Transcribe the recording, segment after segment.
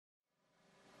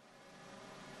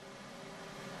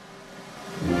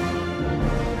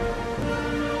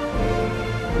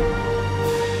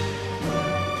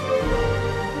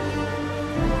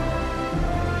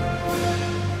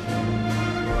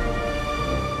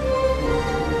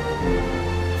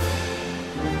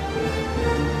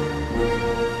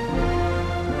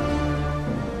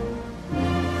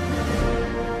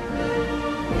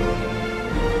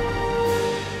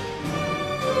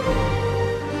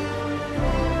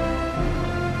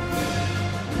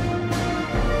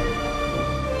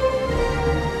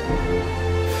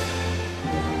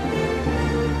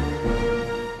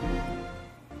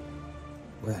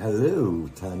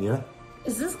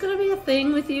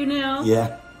thing with you now.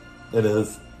 Yeah, it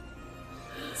is.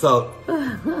 So,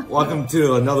 welcome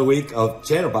to another week of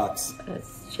Chatterbox.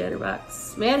 That's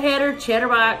Chatterbox. Mad Hatter,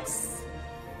 Chatterbox.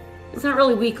 It's not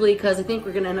really weekly because I think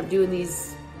we're going to end up doing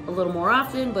these a little more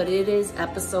often, but it is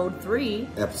episode 3.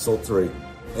 Episode 3.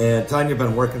 And Tanya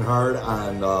been working hard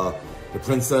on the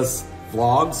Princess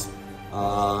vlogs.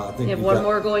 I think we have one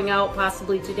more going out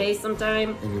possibly today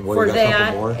sometime for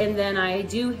that. And then I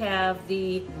do have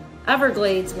the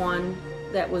Everglades one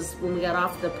that was when we got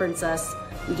off the Princess.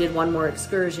 We did one more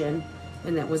excursion,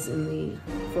 and that was in the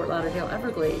Fort Lauderdale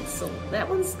Everglades. So that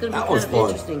one's going to be kind of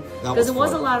interesting because it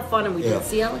was a lot of fun, and we did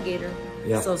see alligator.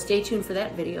 Yeah. So stay tuned for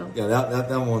that video. Yeah, that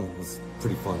one was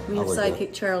pretty fun. We have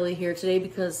Sidekick Charlie here today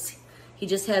because he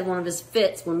just had one of his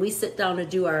fits. When we sit down to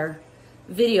do our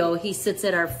video, he sits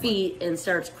at our feet and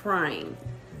starts crying.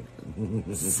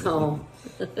 So,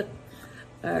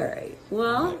 all right.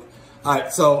 Well. All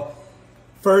right. So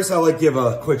first, I'd like to give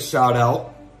a quick shout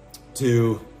out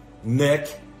to Nick,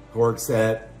 who works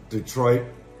at Detroit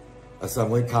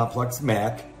Assembly Complex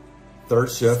MAC,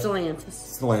 third shift.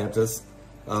 Stellantis.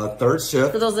 Third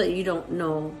shift. For those that you don't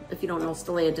know, if you don't know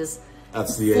Stellantis,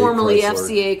 FCA formerly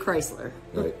Chrysler. FCA Chrysler.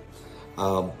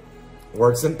 Right.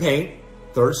 Works in paint,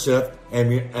 third shift, and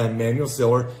manual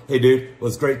sealer. Hey, dude, it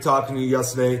was great talking to you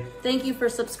yesterday. Thank you for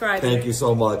subscribing. Thank you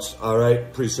so much. All right,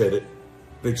 appreciate it.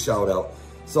 Big shout out.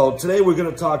 So today we're going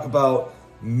to talk about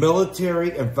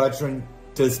military and veteran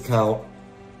discount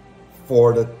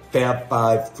for the Fab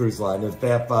 5 cruise line. The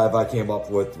Fab 5 I came up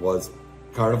with was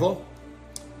Carnival,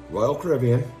 Royal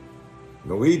Caribbean,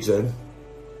 Norwegian,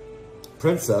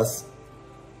 Princess,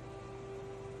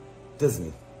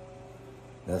 Disney.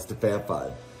 That's the Fab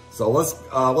 5. So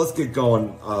let's get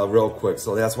going real quick.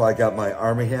 So that's why I got my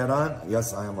Army hat on.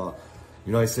 Yes, I am a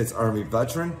United States Army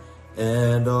veteran.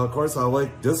 And of course, I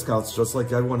like discounts just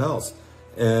like everyone else.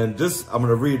 And this, I'm going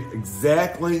to read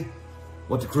exactly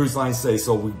what the cruise lines say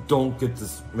so we don't get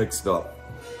this mixed up.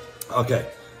 Okay.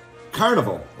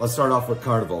 Carnival. Let's start off with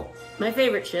Carnival. My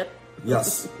favorite ship.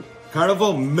 Yes.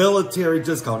 Carnival military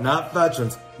discount, not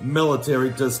veterans, military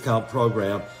discount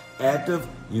program. Active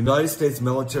United States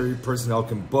military personnel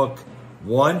can book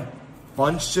one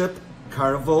fun ship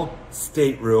Carnival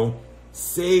stateroom,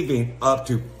 saving up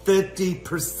to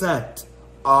 50%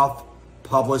 off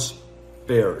published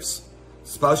fares.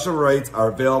 Special rates are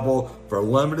available for a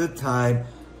limited time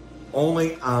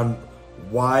only on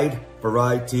wide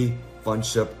variety fun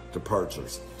ship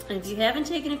departures. And if you haven't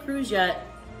taken a cruise yet,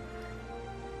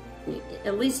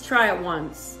 at least try it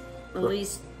once. At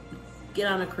least get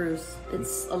on a cruise.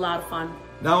 It's a lot of fun.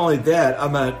 Not only that,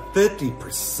 I'm at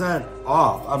 50%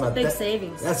 off. I'm at big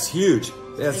savings. That's huge.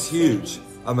 That's huge.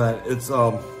 I'm at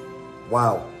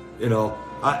wow. You know,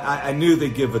 I knew they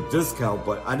give a discount,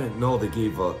 but I didn't know they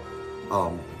gave a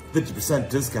 50%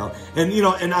 discount. And you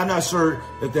know, and I'm not sure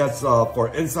if that's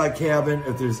for inside cabin.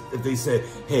 If they say,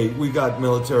 hey, we got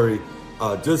military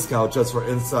discount just for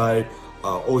inside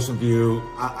ocean view.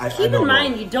 Keep in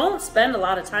mind, you don't spend a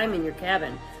lot of time in your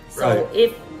cabin. So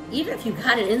even if you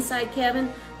got an inside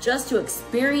cabin, just to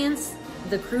experience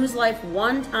the cruise life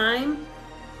one time,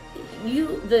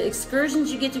 the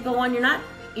excursions you get to go on,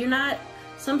 you're not.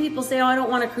 Some people say, oh, I don't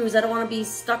want to cruise. I don't want to be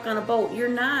stuck on a boat. You're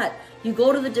not. You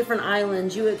go to the different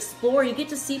islands. You explore. You get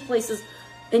to see places,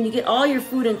 and you get all your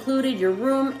food included, your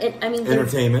room. I mean,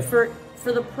 entertainment for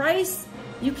the price,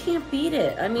 you can't beat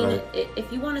it. I mean,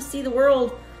 if you want to see the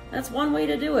world, that's one way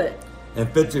to do it. And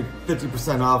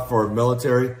 50% off for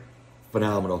military,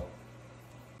 phenomenal.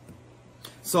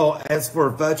 So as for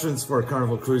veterans for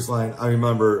Carnival Cruise Line, I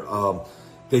remember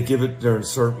they give it during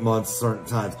certain months, certain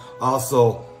times.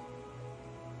 Also,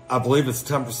 I believe it's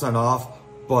 10% off,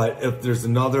 but if there's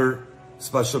another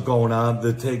special going on,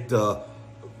 they take the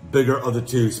bigger of the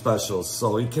two specials.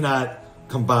 So you cannot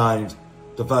combine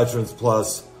the veterans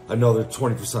plus another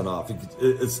 20% off.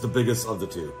 It's the biggest of the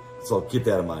two. So keep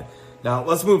that in mind. Now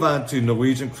let's move on to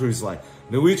Norwegian Cruise Line.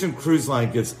 Norwegian Cruise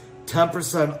Line gives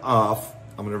 10% off.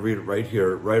 I'm going to read it right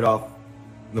here, right off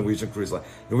Norwegian Cruise Line.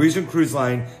 Norwegian Cruise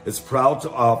Line is proud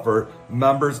to offer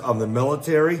members of the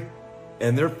military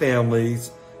and their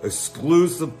families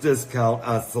exclusive discount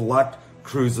on select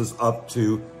cruises up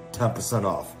to 10%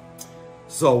 off.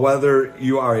 So whether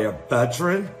you are a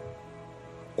veteran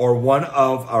or one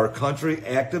of our country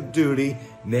active duty,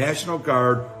 National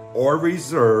Guard, or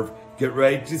Reserve, get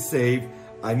ready to save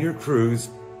on your cruise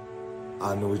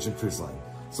on Norwegian Cruise Line.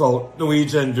 So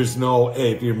Norwegian, there's no,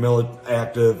 hey, if you're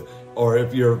active or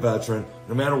if you're a veteran,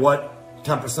 no matter what,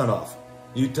 10% off.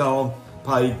 You tell them,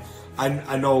 probably,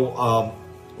 I know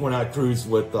when I cruised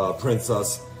with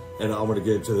Princess, and I'm going to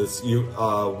get into this, you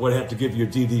would have to give your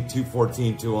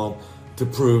DD-214 to them to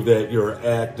prove that you're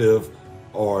active,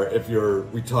 or if you're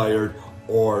retired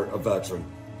or a veteran.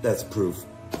 That's proof.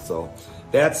 So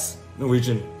that's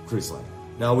Norwegian Cruise Line.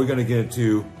 Now we're going to get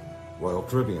into Royal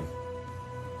Caribbean.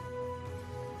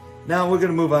 Now we're going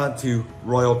to move on to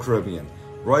Royal Caribbean.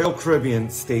 Royal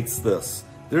Caribbean states this.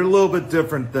 They're a little bit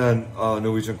different than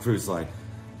Norwegian Cruise Line.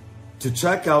 To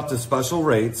check out the special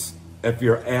rates, if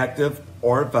you're active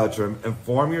or a veteran,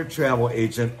 inform your travel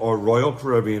agent or Royal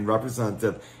Caribbean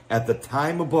representative at the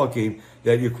time of booking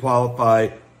that you qualify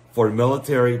for a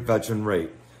military veteran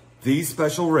rate. These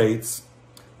special rates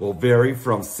will vary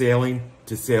from sailing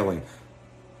to sailing,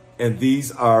 and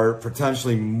these are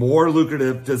potentially more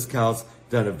lucrative discounts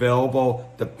than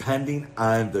available depending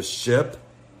on the ship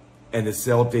and the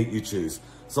sail date you choose.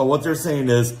 So what they're saying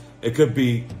is it could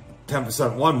be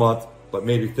 10% one month, but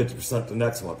maybe 50% the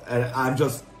next month. And I'm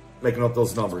just making up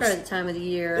those numbers. Probably the time of the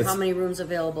year, how many rooms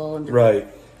available, and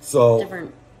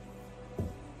different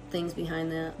things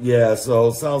behind that. Yeah, so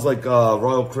it sounds like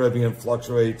Royal Caribbean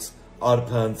fluctuates, all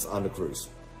depends on the cruise.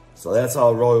 So that's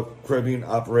how Royal Caribbean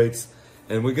operates.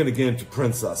 And we're going to get into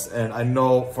Princess. And I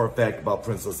know for a fact about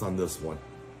Princess on this one.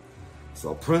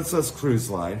 So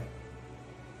Princesscruiseline.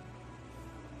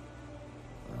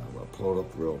 I'm going to pull it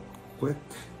up real quick.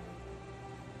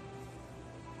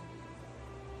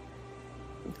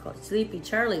 Sleepy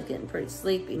Charlie's getting pretty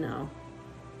sleepy now.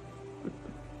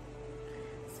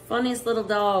 Funniest little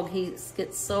dog. He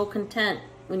gets so content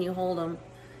when you hold him.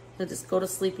 He'll just go to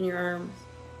sleep in your arms.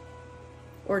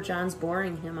 Or John's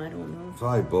boring him, I don't know.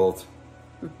 Probably both.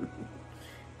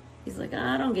 He's like,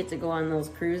 I don't get to go on those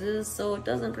cruises, so it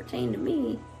doesn't pertain to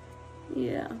me.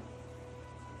 Yeah.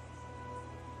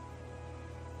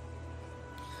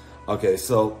 Okay,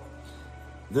 so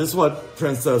this is what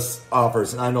Princess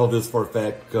offers, and I know this for a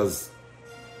fact because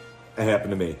it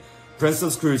happened to me.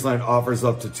 Princesscruiseline offers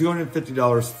up to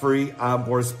 $250 free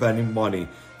onboard spending money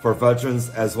for veterans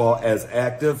as well as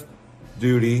active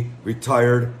duty,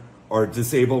 retired, or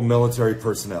disabled military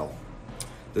personnel.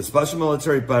 The special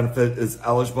military benefit is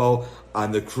eligible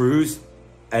on the cruise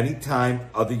any time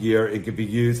of the year. It can be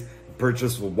used and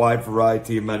purchased with a wide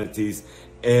variety of amenities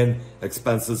and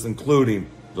expenses, including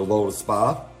the Lotus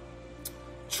Spa,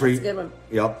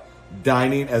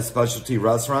 dining at specialty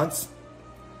restaurants,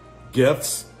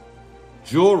 gifts,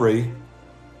 jewelry,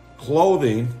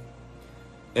 clothing,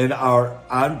 and our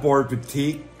onboard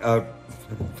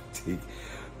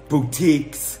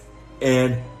boutiques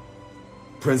and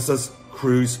Princess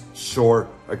Cruise shore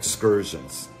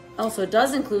excursions. Also, it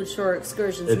does include shore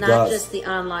excursions, not just the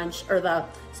online or the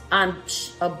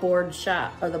on-board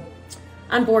shop or the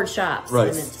on-board shops. Right.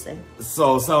 I meant to say.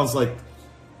 So it sounds like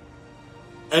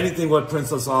anything what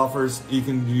Princess offers, you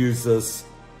can use this.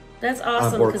 That's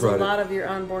awesome because a lot of your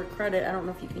onboard credit, I don't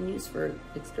know if you can use for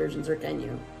excursions, or can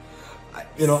you?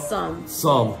 You know,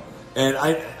 some. And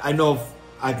I know,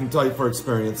 I can tell you for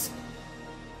experience.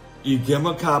 You give them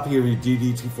a copy of your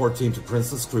DD-214 to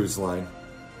Princess Cruise Line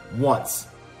once,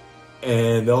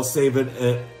 and they'll save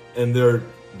it in their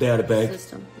data bank,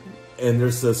 in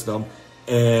their system,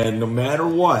 and no matter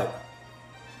what,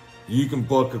 you can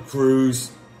book a cruise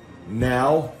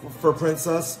now for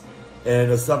Princess,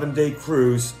 and a 7-day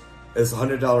cruise is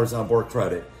 $100 on board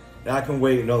credit. Now I can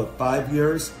wait another 5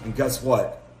 years, and guess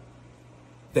what?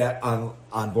 That on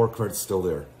board credit's still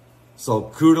there.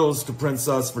 So kudos to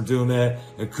Princess for doing that,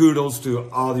 and kudos to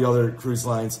all the other cruise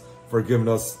lines for giving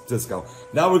us discount.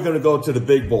 Now we're going to go to the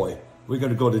big boy. We're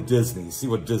going to go to Disney, see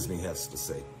what Disney has to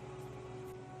say.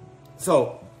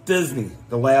 So Disney,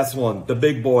 the last one, the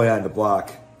big boy on the block.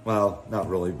 Well, not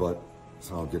really, but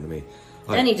it's all good to me.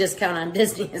 Any discount on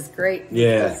Disney is great.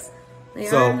 Yeah. They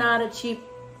are not a cheap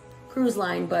cruise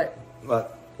line, but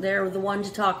they're the one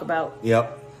to talk about.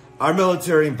 Yep. Our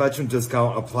military and veteran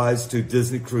discount applies to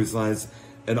Disney Cruise Lines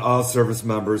and all service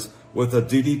members with a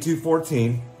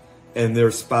DD-214 and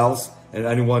their spouse and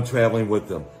anyone traveling with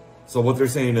them. So what they're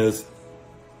saying is,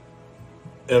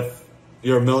 if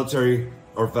you're a military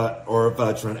or a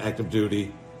veteran, active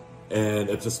duty, and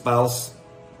if the spouse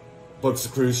books a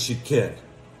cruise, she can.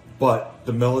 But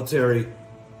the military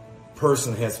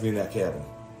person has to be in that cabin.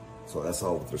 So that's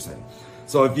all what they're saying.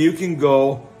 So if you can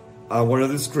go on one of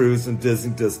these cruises and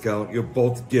Disney discount, you'll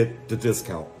both get the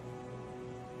discount,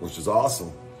 which is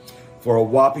awesome, for a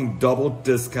whopping double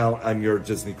discount on your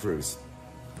Disney cruise.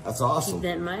 That's awesome. Keep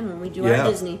that in mind when we do our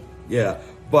Disney. Yeah,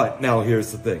 but now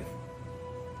here's the thing.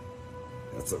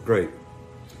 That's so great.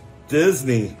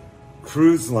 Disney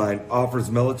Cruise Line offers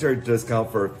military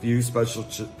discount for a few special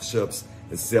ships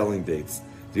and sailing dates.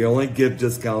 They only give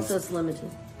discounts. So it's limited.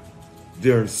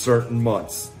 During certain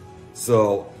months.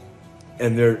 So,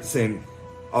 and they're saying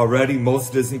already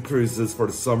most Disney cruises for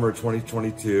the summer of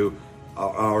 2022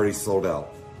 are already sold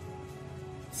out.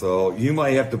 So you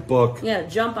might have to book. Yeah,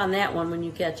 jump on that one when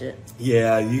you catch it.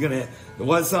 Yeah, you're gonna.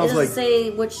 What sounds like? Does it say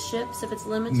which ships if it's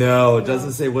limited? No, it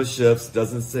doesn't say what ships.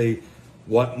 Doesn't say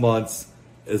what months.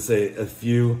 It say a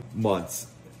few months.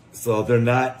 So they're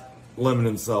not limiting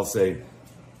themselves. Saying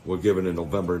we'll give it in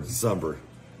November and December.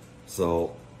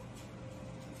 So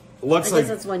looks I like guess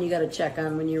that's when you got to check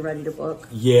on when you're ready to book.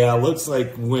 Yeah, looks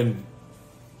like when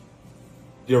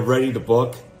you're ready to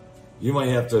book, you might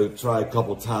have to try a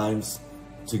couple times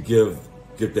to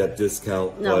get that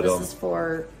discount. No, but, this is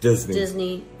for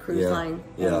Disney Cruise Line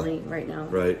only right now.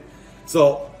 Right.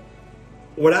 So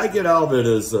what I get out of it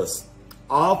is this.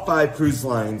 All 5 cruise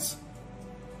lines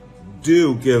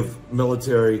do give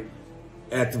military,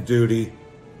 active duty,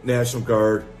 National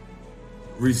Guard,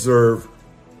 reserve,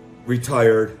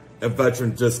 retired, and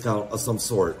veteran discount of some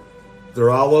sort. They're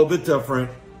all a little bit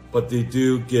different, but they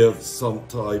do give some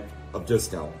type of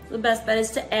discount. The best bet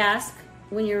is to ask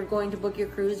when you're going to book your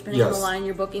cruise, depending on the line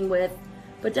you're booking with.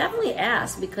 But definitely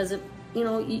ask, because if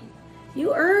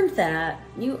you earned that.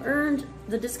 You earned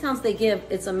the discounts they give.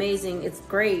 It's amazing. It's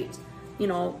great,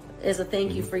 as a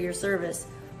thank you for your service.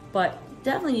 But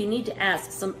definitely you need to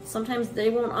ask. Sometimes they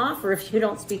won't offer if you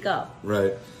don't speak up.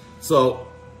 Right. So,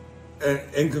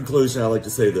 in conclusion, I'd like to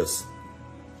say this.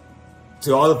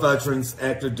 To all the veterans,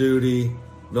 active duty,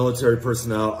 military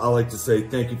personnel, I'd like to say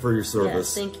thank you for your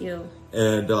service. Yes, thank you.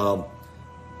 And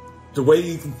the way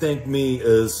you can thank me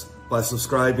is by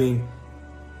subscribing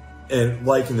and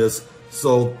liking this.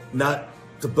 So not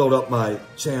to build up my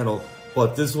channel,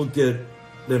 but this will get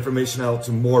the information out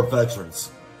to more veterans.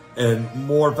 And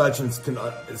more veterans can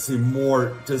see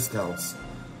more discounts.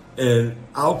 And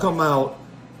I'll come out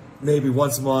maybe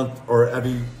once a month or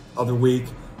every other week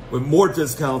with more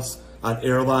discounts on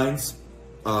airlines,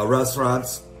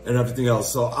 restaurants, and everything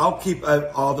else. So I'll keep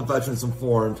all the veterans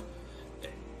informed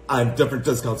on different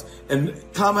discounts. And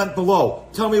comment below.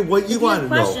 Tell me what you want to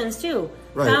know. Questions too.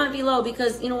 Right. Comment below,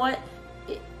 because you know what?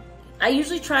 I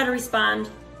usually try to respond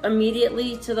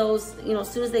immediately to those. As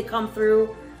soon as they come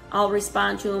through, I'll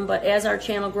respond to them. But as our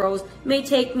channel grows, it may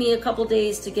take me a couple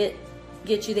days to get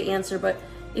you the answer. But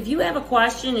if you have a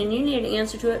question and you need an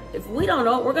answer to it, if we don't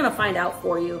know it, we're going to find out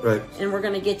for you. Right. And we're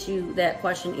going to get you that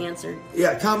question answered.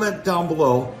 Yeah, comment down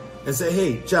below and say,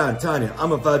 hey, John, Tanya,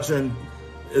 I'm a veteran.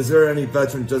 Is there any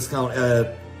veteran discount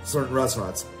at certain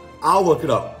restaurants? I'll look it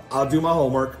up. I'll do my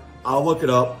homework. I'll look it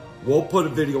up. We'll put a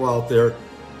video out there.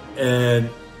 And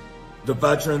the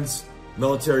veterans,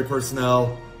 military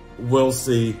personnel will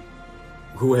see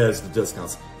who has the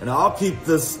discounts. And I'll keep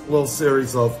this little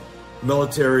series of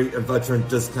military and veteran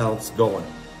discounts going.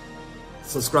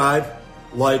 Subscribe,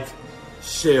 like,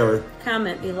 share.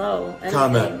 Comment below.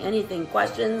 Anything.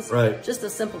 Questions. Right. Just a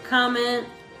simple comment.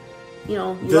 You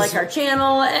like our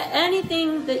channel.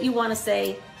 Anything that you want to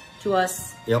say to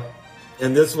us. Yep.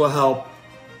 And this will help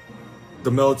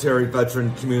the military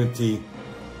veteran community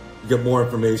get more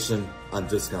information on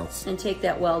discounts. And take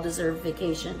that well-deserved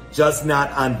vacation. Just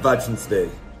not on Veterans Day.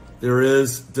 There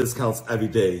is discounts every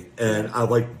day, and I'd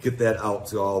like to get that out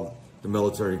to all the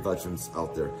military veterans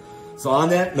out there. So on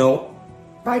that note,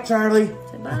 bye, Charlie.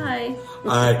 Say bye.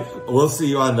 All right, we'll see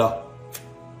you on the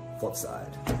flip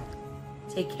side.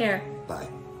 Take care. Bye.